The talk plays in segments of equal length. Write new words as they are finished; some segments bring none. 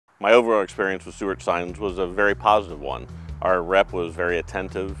My overall experience with Stewart Signs was a very positive one. Our rep was very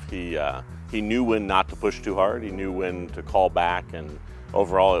attentive. He knew when not to push too hard. He knew when to call back, and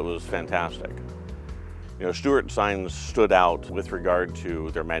overall it was fantastic. You know, Stewart Signs stood out with regard to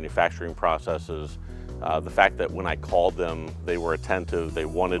their manufacturing processes. The fact that when I called them, they were attentive, they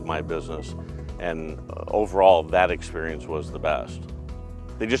wanted my business, and overall that experience was the best.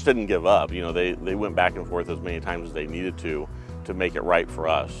 They just didn't give up. You know, they went back and forth as many times as they needed to make it right for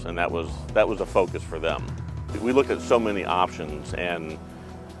us, and that was a focus for them. We looked at so many options, and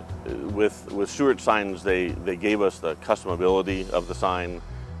with Stewart Signs, they gave us the customability of the sign.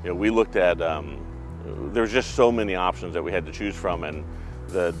 You know, we looked at there's just so many options that we had to choose from, and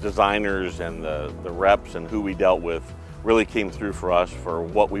the designers and the reps and who we dealt with really came through for us for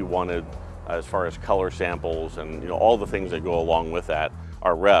what we wanted as far as color samples and, you know, all the things that go along with that.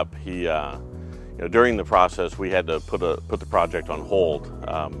 Our rep, you know, during the process, we had to put the project on hold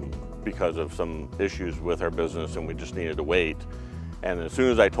because of some issues with our business, and we just needed to wait. And as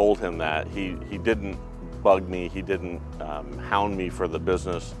soon as I told him that, he didn't bug me, he didn't hound me for the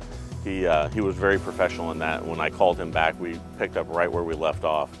business. He was very professional in that. When I called him back, we picked up right where we left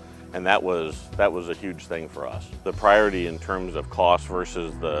off, and that was a huge thing for us. The priority in terms of cost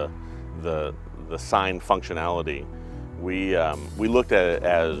versus the sign functionality, we looked at it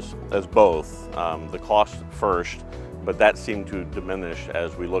as both. The cost first, but that seemed to diminish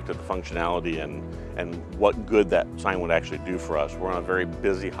as we looked at the functionality and what good that sign would actually do for us. We're on a very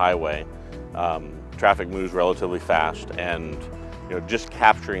busy highway. Traffic moves relatively fast, and you know, just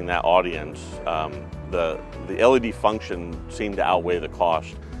capturing that audience, the LED function seemed to outweigh the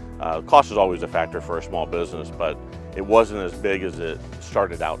cost. Cost is always a factor for a small business, but it wasn't as big as it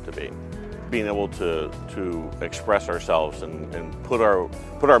started out to be. Being able to express ourselves and put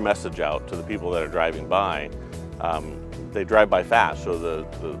our message out to the people that are driving by, they drive by fast, so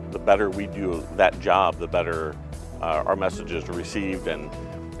the better we do that job, the better our message is received, and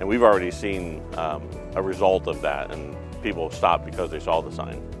we've already seen a result of that, and people stopped because they saw the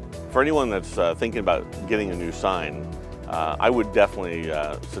sign. For anyone that's thinking about getting a new sign, I would definitely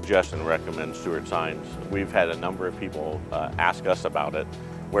suggest and recommend Stewart Signs. We've had a number of people ask us about it,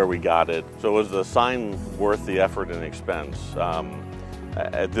 where we got it. So was the sign worth the effort and expense?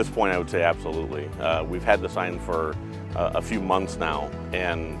 At this point, I would say absolutely. We've had the sign for a few months now,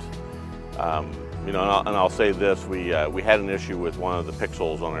 and you know, and I'll say this: we had an issue with one of the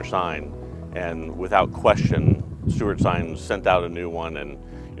pixels on our sign, and without question, Stewart Signs sent out a new one, and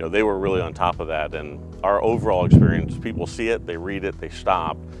you know, they were really on top of that. And our overall experience, people see it, they read it, they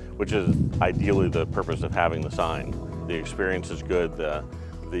stop, which is ideally the purpose of having the sign. The experience is good. The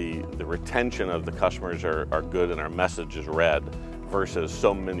retention of the customers are good, and our message is read versus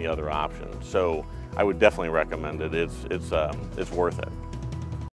so many other options. So I would definitely recommend it. It's worth it.